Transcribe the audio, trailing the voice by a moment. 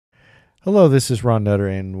Hello, this is Ron Nutter,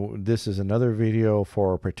 and this is another video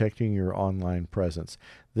for protecting your online presence.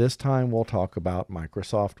 This time we'll talk about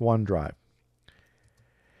Microsoft OneDrive.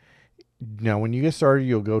 Now, when you get started,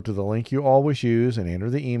 you'll go to the link you always use and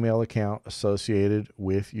enter the email account associated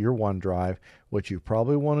with your OneDrive. What you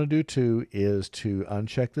probably want to do too is to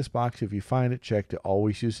uncheck this box if you find it checked to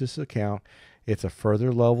always use this account. It's a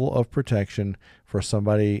further level of protection for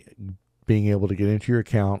somebody being able to get into your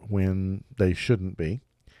account when they shouldn't be.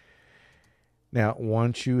 Now,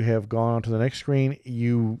 once you have gone on to the next screen,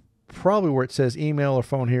 you probably, where it says email or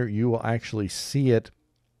phone here, you will actually see it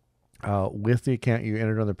with the account you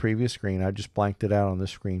entered on the previous screen. I just blanked it out on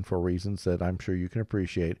this screen for reasons that I'm sure you can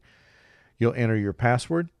appreciate. You'll enter your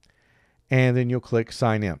password, and then you'll click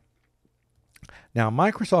sign in. Now,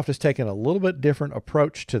 Microsoft has taken a little bit different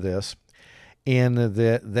approach to this in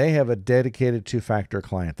that they have a dedicated two-factor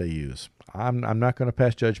client they use. I'm not going to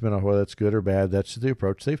pass judgment on whether that's good or bad. That's the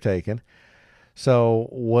approach they've taken. So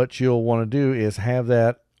what you'll want to do is have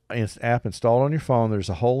that app installed on your phone. There's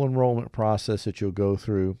a whole enrollment process that you'll go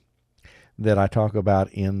through that I talk about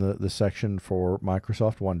in the section for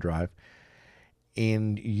Microsoft OneDrive.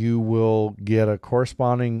 And you will get a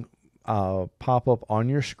corresponding pop-up on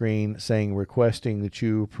your screen saying requesting that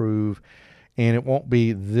you approve. And it won't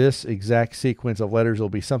be this exact sequence of letters. It'll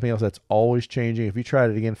be something else that's always changing. If you try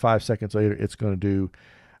it again 5 seconds later, it's going to do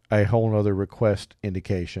a whole other request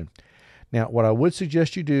indication. Now, what I would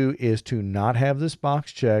suggest you do is to not have this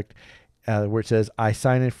box checked where it says, I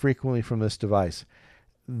sign in frequently from this device.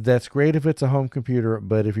 That's great if it's a home computer,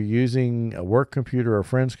 but if you're using a work computer or a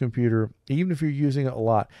friend's computer, even if you're using it a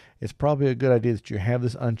lot, it's probably a good idea that you have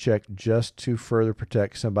this unchecked just to further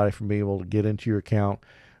protect somebody from being able to get into your account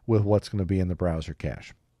with what's going to be in the browser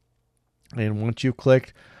cache. And once you've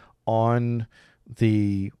clicked on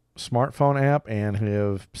the smartphone app and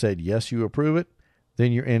have said, yes, you approve it,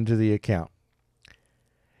 then you're into the account.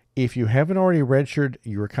 If you haven't already registered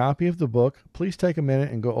your copy of the book, please take a minute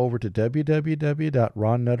and go over to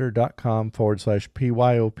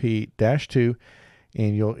www.ronnutter.com/PYOP-2,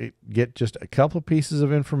 and you'll get just a couple of pieces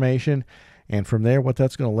of information. And from there, what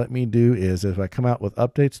that's going to let me do is if I come out with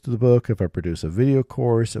updates to the book, if I produce a video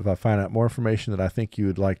course, if I find out more information that I think you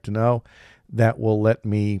would like to know, that will let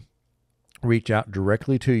me reach out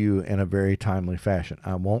directly to you in a very timely fashion.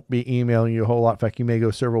 I won't be emailing you a whole lot. In fact, you may go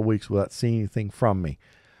several weeks without seeing anything from me,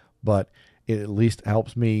 but it at least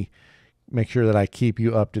helps me make sure that I keep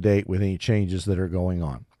you up to date with any changes that are going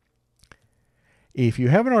on. If you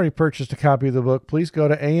haven't already purchased a copy of the book, please go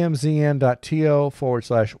to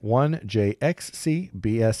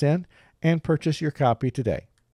amzn.to/1JXCBSN and purchase your copy today.